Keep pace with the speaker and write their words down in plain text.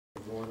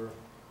the water.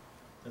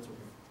 That's okay.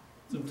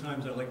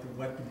 Sometimes I like to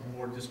wet the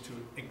board just to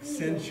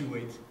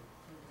accentuate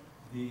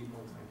the,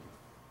 oh, thank you.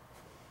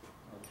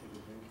 I'll take a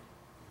drink.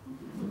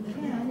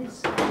 Yeah,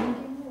 it's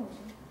drinking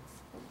water.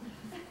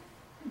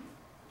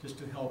 Just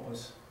to help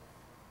us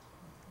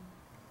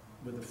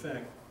with the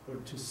fact, or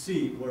to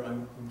see where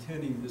I'm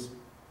intending this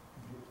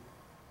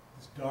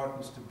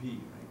darkness to be,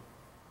 right?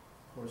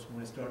 Of course,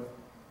 when I start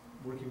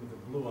working with the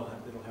blue,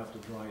 it'll have to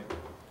dry it.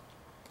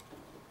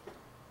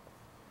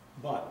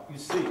 But you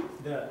see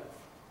that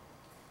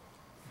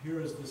here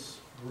is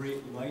this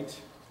great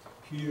light,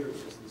 here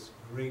is this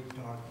great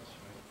darkness,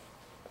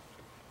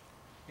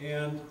 right?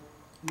 And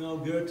now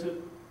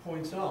Goethe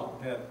points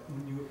out that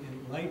when you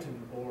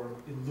enlighten or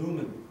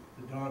illumine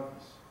the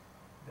darkness,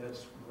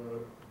 that's where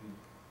the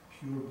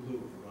pure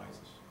blue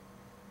arises.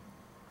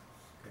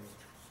 Okay.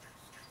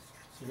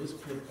 So let's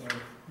put our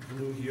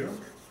blue here,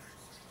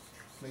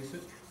 place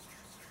it,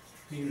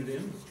 paint it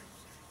in,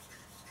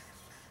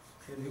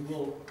 and it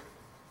will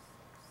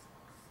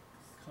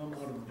come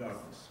out of the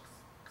darkness.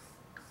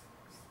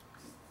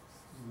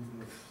 A little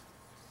bit of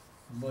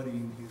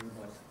muddying here,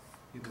 but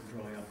it'll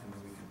dry up and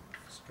then we can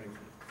strengthen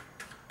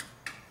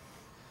it.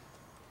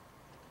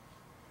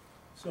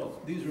 So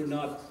these are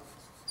not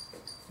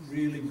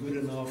really good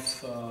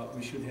enough.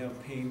 We should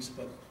have paints,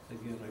 but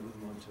again, I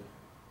wouldn't want to.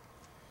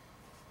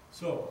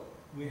 So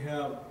we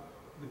have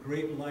the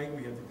great light,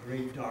 we have the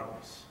great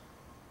darkness.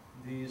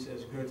 These,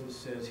 as Goethe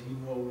says, he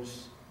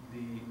knows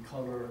the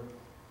color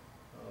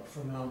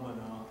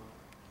phenomena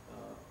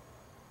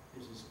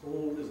is as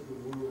old as the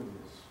world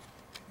is.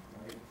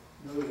 Right?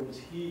 In other words,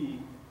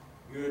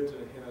 Goethe,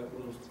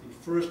 was the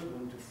first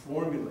one to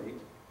formulate,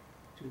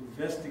 to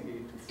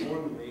investigate, to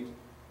formulate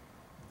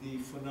the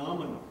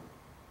phenomena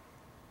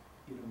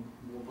in a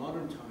more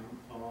modern time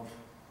of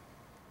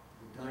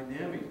the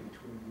dynamic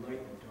between light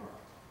and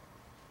dark,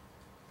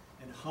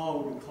 and how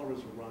the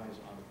colors arise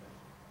out of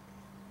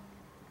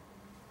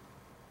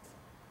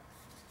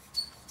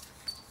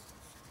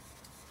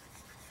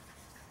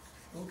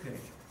that. Okay,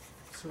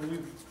 so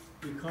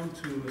we come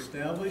to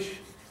establish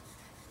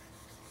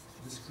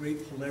this great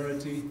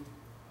polarity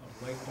of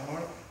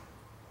light-dark,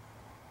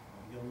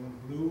 yellow and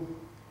blue.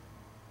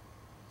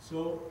 So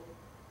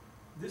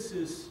this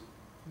is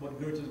what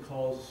Goethe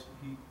calls,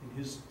 in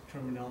his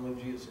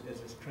terminology, as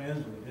it's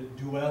translated,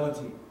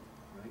 duality,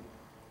 right?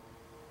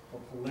 Or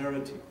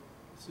polarity.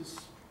 This is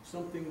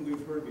something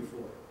we've heard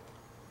before.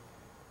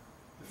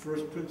 The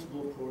first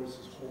principle, of course,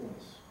 is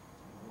wholeness.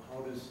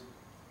 How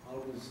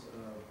does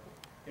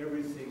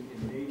everything in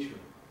nature,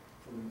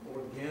 from an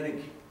organic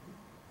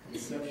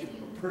conception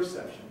or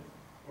perception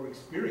or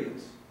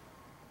experience,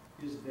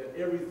 is that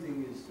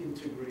everything is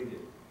integrated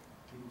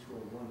into a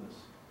oneness.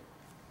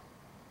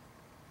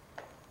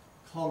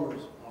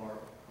 Colors are a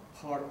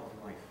part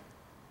of life.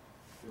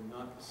 They're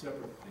not a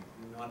separate thing.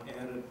 They're not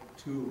added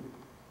to.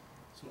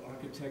 So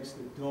architects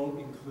that don't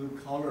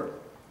include color,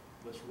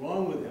 what's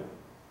wrong with them,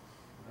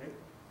 right?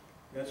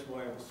 That's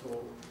why I was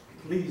so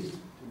pleased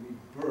to meet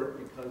Bert,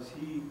 because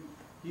he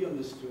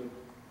understood,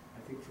 I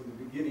think from the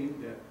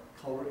beginning, that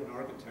color and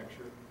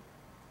architecture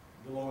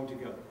belong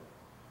together.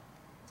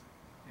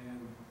 And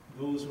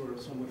those who are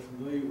somewhat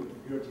familiar with the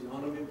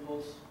Goethean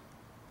impulse,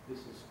 this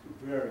is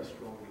very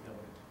strongly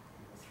evident,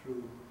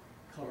 through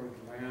colored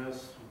glass,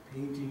 through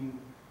painting,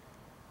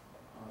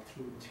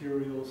 through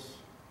materials.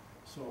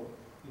 So,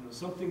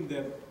 something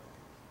that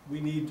we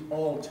need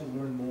all to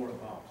learn more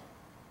about.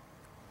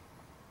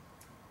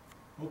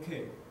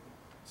 Okay,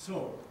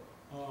 so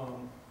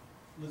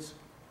let's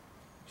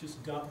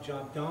just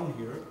jot down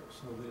here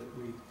so that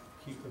we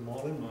keep them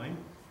all in mind.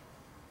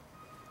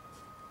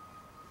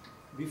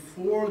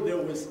 Before there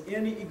was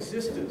any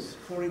existence,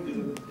 according to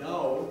the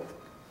Tao,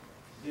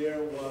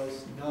 there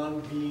was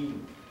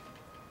non-being,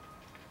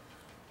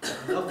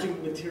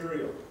 nothing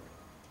material,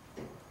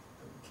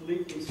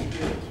 completely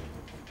spirit.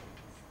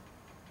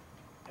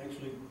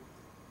 Actually,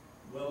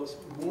 well, it's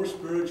more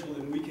spiritual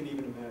than we can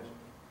even imagine.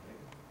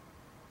 Right?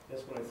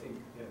 That's what I think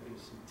that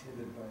is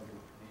intended by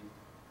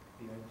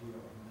the idea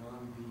of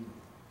non-being.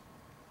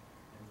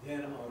 And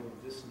then out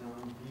of this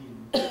non-being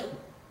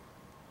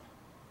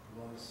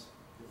was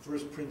the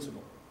first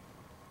principle,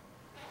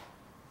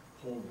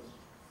 wholeness.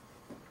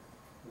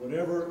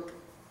 Whatever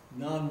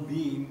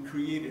non-being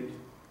created,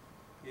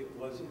 it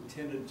was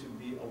intended to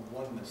be a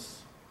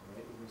oneness.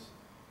 Right? It was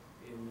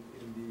in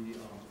the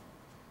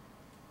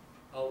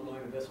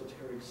outline of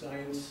esoteric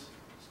science,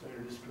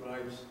 Steiner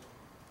describes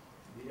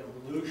the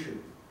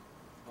evolution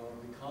of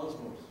the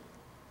cosmos,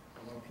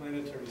 of our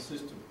planetary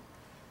system,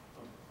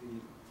 of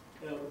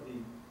the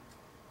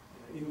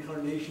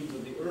incarnations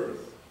of the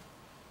earth,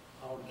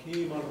 how it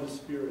came out of the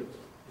spirit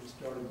and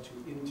started to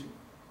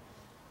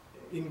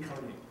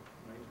incarnate,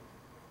 right?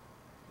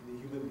 And the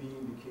human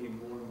being became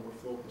more and more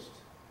focused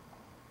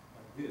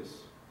like this.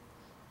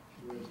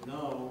 Whereas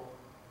now,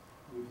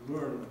 we've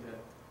learned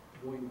that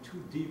going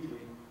too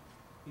deeply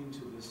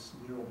into this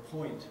narrow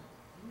point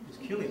is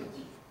killing us.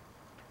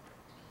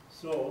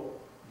 So,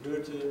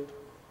 Goethe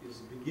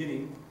is the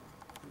beginning.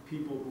 The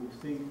people who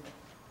think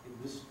in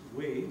this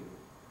way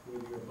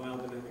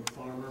biodynamic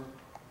farmer,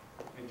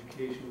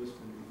 educationalist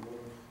in the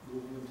world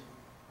movement,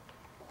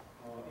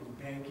 in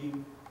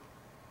banking,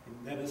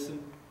 in medicine.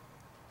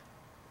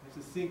 We have to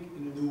think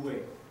in a new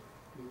way.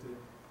 We have to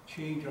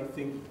change our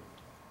thinking,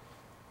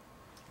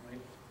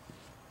 right?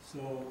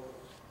 So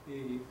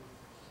a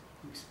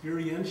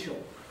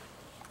experiential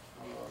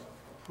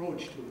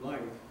approach to life,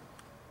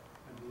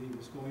 I believe,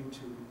 is going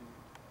to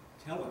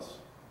tell us,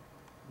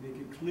 make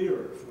it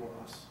clearer for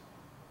us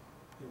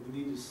that we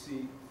need to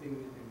see things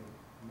in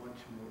a much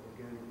more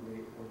organic way,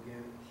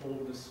 organic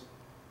wholeness,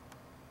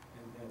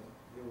 and that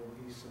there will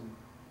be some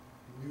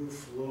new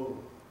flow,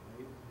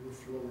 right? New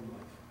flow in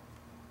life.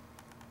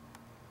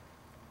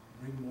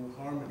 Bring more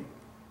harmony.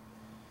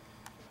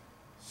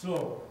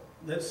 So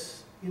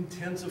let's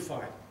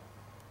intensify.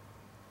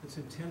 Let's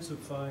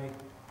intensify,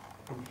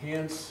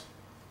 enhance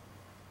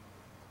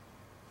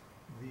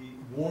the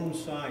warm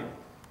side.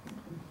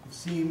 It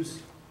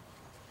seems,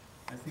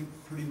 I think,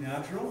 pretty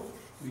natural.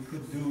 We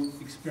could do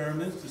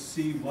experiments to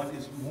see what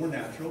is more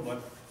natural, but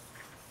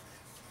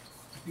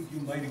I think you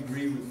might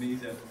agree with me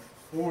that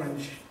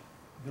orange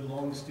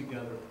belongs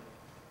together,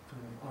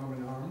 kind of arm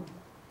in arm,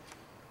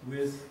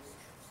 with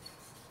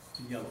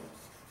the yellow.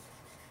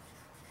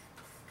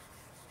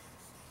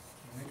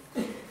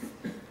 Right?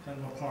 Kind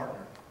of a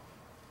partner.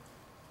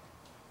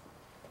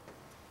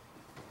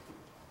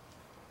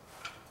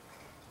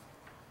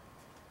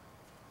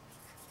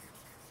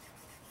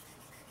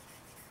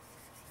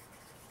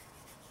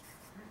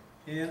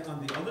 And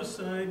on the other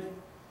side,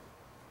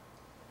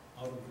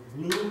 out of the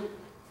blue,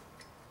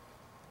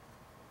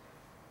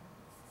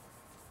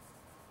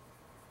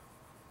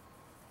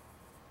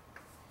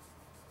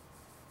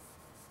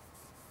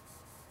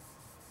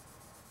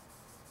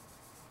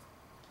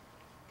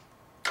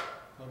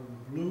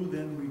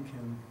 then we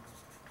can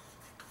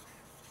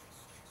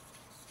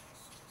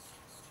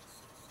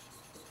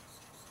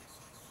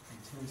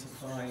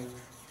intensify,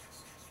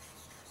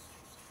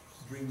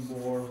 bring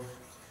more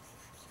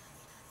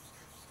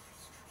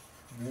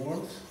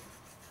warmth.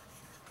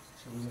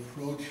 So we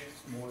approach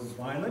more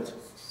violet,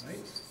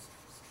 right?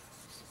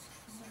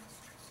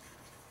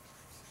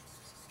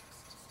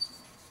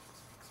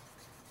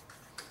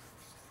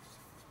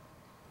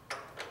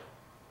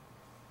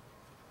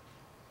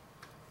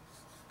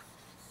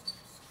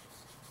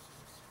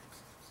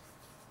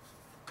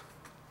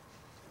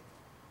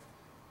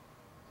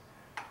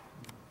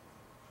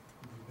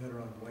 Better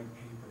on white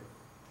paper.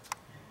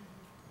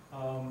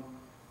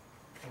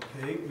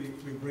 Okay,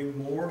 we bring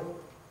more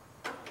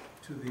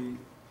to the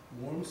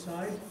warm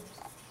side.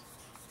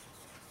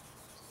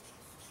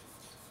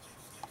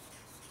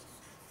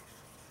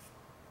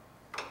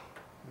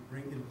 We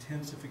bring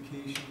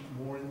intensification,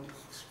 more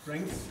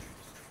strength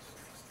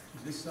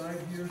to this side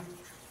here.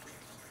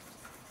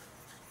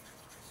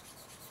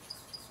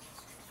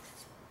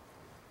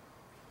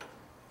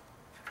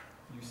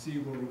 You see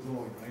where we're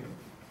going, right?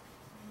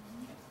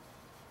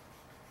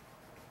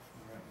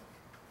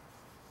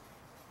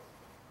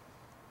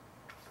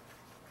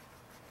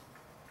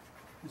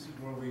 This is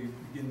where we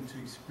begin to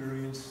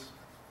experience,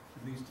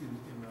 at least in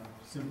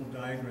a simple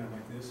diagram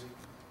like this,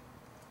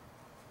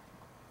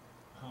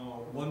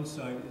 how one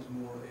side is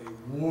more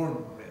a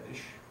warm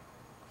reddish.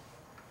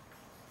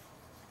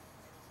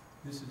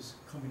 This is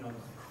coming out of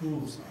the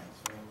cool side.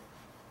 So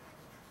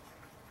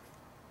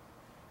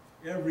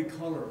every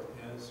color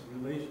has a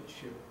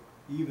relationship,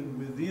 even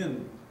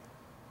within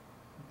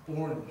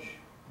orange,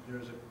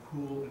 there's a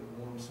cool and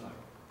warm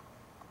side.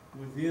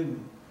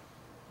 Within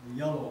the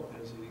yellow,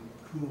 there's a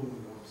cool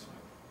and warm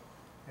side.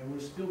 And we're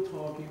still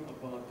talking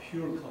about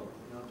pure color.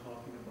 We're not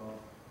talking about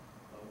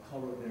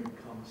color that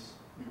becomes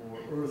more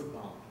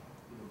earthbound,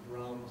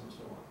 browns and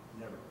so on.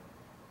 Never.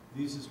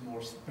 This is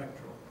more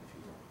spectral, if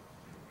you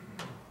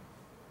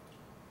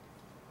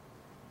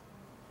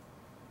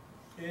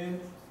will.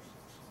 And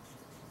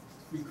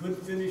we could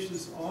finish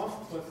this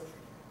off, but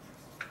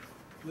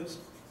let's,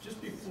 just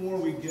before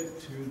we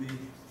get to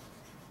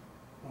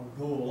our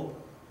goal,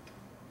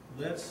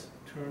 let's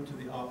turn to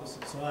the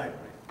opposite side,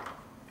 right?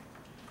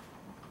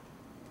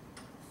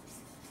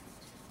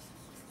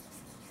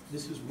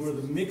 This is where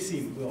the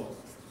mixing will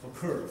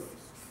occur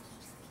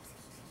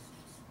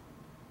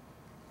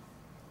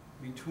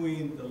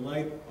between the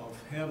light of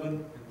heaven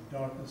and the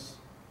darkness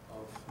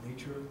of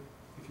nature,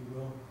 if you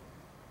will.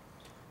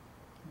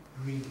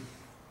 Green,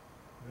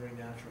 very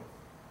natural.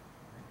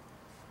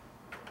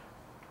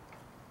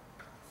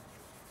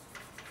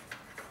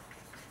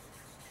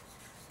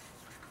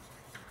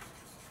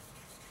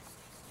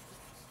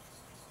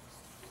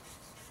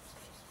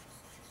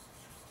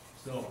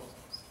 So,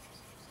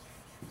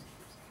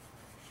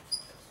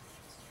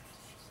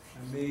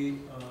 I may, in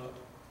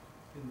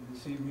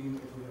this evening,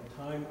 if we have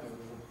time, I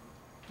will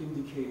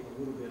indicate a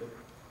little bit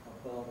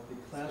about the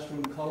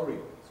classroom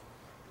coloring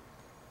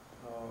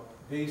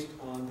based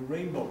on the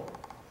rainbow.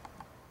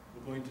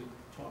 We're going to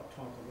talk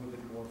a little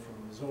bit more from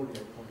the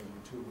zodiac point of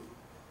view, too.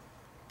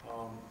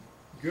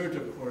 Goethe,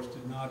 of course,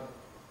 did not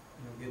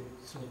get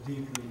so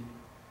deeply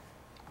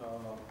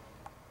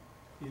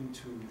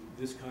into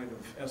this kind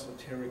of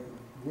esoteric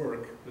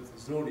work with the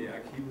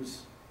zodiac. He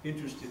was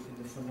interested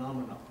in the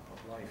phenomena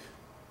of life.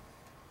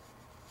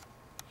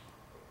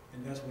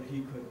 And that's what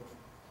he could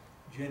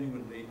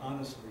genuinely,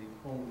 honestly,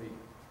 only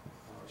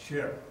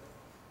share.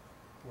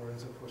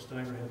 Whereas, of course,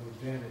 Steiner had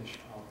the advantage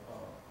of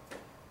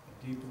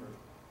a deeper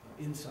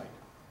insight.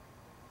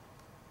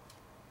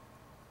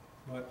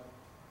 But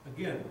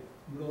again,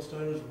 Rudolf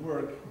Steiner's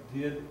work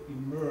did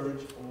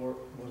emerge or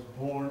was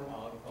born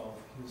out of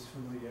his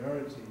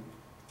familiarity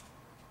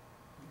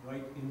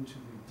right into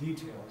the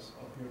details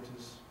of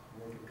Goethe's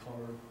work in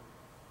color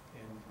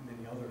and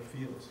many other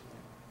fields.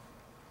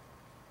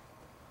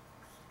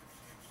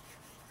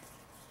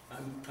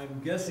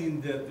 I'm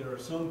guessing that there are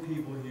some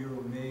people here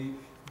who may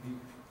be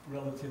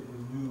relatively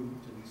new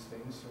to these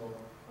things, so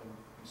I'm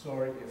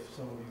sorry if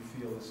some of you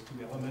feel it's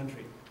too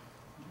elementary.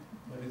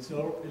 But it's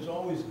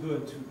always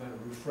good to kind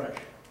of refresh,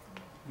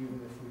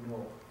 even if we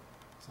know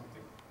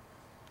something.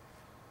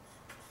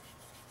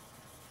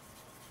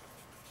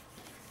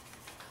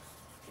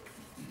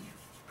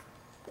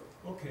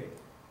 Okay,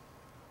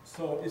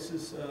 so this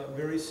is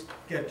very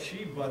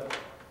sketchy, but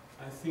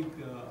I think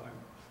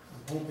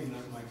I'm hoping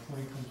that my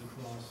point comes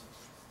across,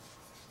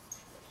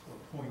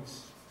 or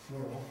points,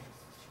 plural.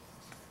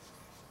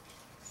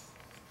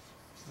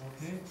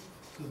 Okay,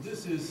 so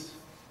this is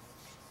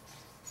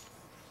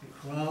the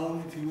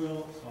crown, if you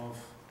will, of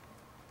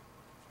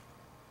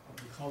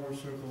the color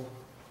circle,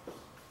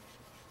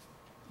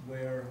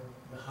 where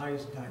the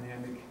highest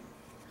dynamic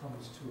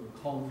comes to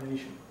a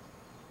culmination,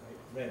 right,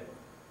 red.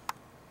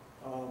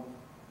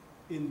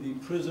 In the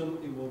prism,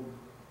 you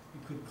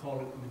could call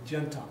it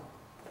magenta.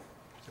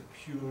 It's a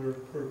pure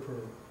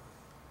purple,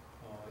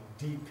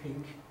 deep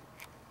pink,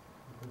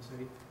 you could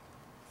say.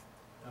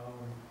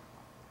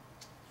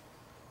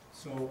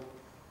 So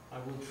I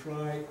will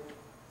try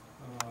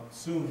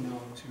soon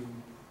now to,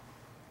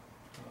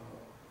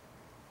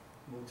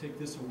 we'll take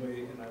this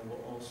away, and I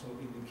will also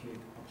indicate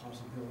a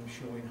possibility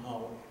showing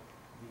how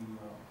the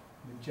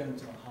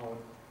magenta, how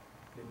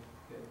it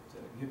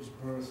gives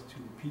birth to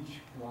the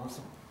peach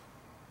blossom.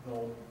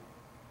 Though,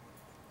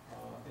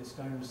 as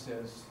Steiner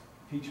says,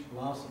 peach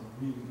blossom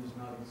really does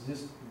not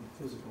exist in the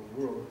physical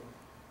world,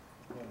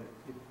 but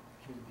it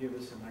can give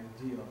us an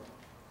idea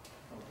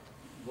of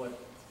what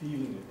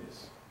feeling it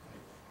is.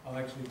 I'll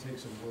actually take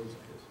some words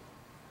of his.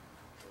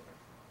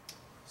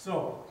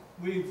 So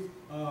we've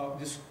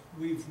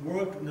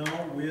worked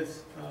now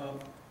with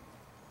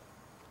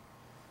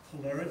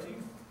polarity,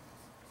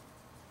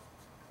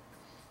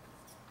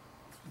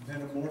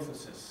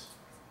 metamorphosis.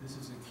 This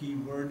is a key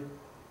word,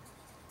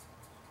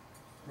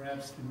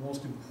 perhaps the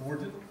most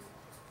important,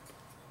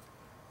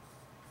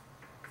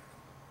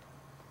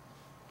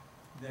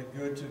 that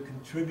Goethe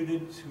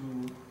contributed to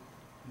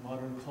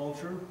modern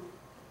culture.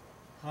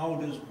 How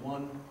does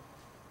one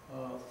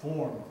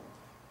form,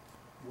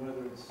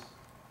 whether it's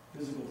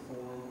physical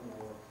form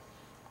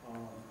or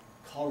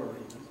color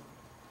even,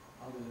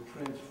 how does it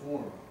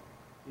transform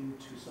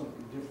into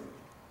something different,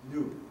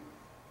 new?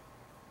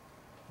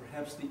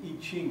 Perhaps the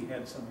I Ching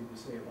had something to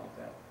say about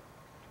that,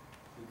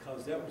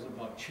 because that was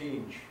about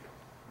change,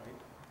 right?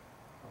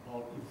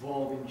 About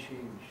evolving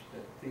change,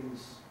 that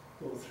things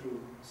go through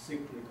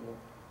cyclical,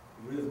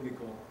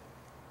 rhythmical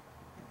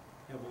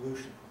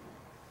evolution.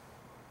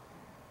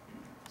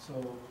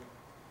 So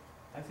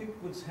I think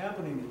what's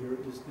happening here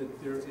is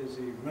that there is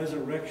a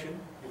resurrection,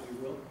 if you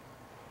will,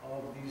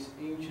 of these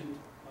ancient,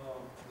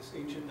 this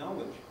ancient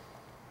knowledge.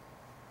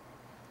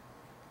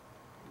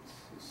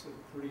 It's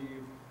a pretty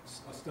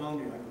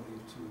astounding, I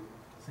believe, to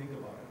think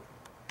about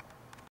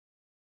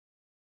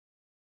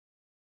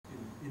it.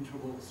 In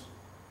intervals,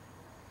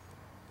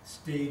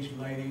 stage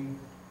lighting,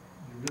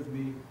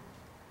 eurythmy,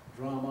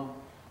 drama,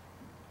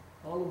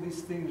 all of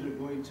these things are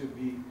going to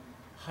be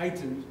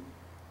heightened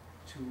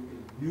to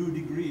a new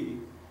degree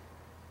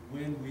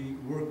when we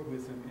work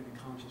with them in a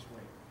conscious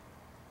way,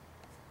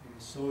 in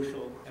a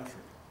social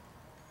effort.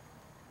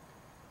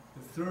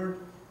 The third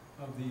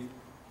of the,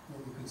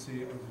 what we could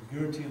say, are the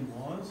Goethean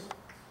laws.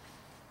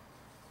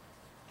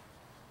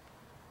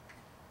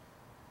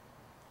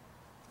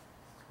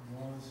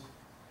 Laws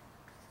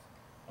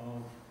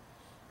of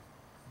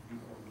the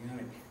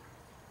organic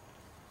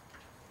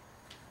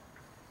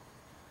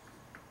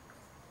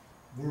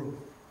world.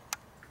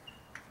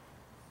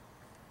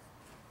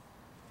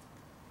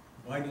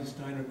 Why did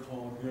Steiner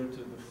call Goethe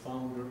the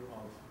founder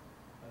of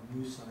a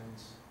new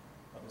science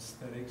of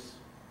aesthetics,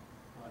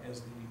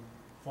 as the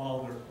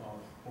father of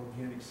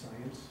organic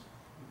science?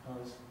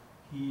 Because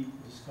he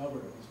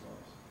discovered these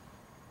laws.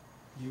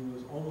 He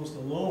was almost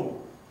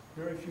alone.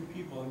 Very few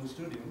people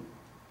understood him.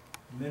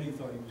 Many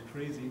thought he was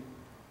crazy.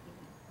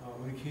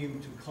 When it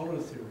came to color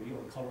theory,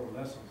 or color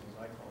lessons, as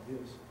I call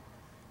his,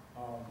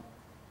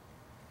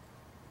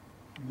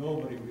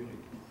 nobody really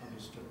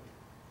understood.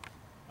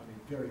 I mean,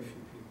 very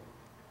few people.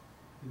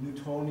 The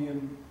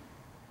Newtonian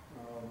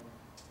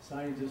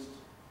scientists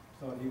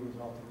thought he was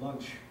out to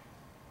lunch,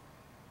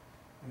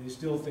 and they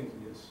still think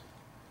he is.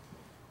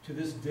 To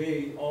this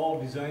day, all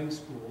design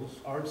schools,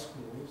 art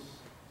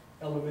schools,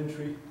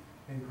 elementary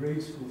and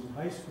grade schools and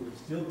high schools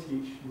still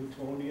teach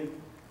Newtonian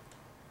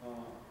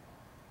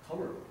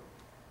color,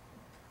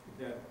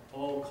 that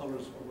all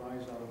colors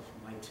arise out of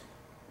light.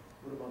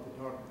 What about the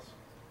darkness?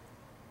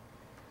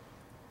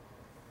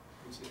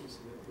 It's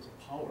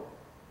a power.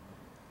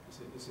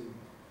 It's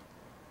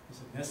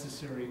a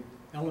necessary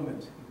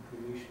element in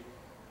creation.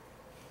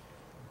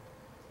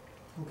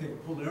 Okay,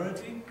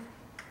 polarity,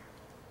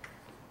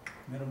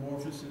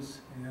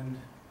 metamorphosis, and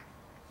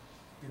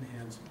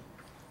enhancement.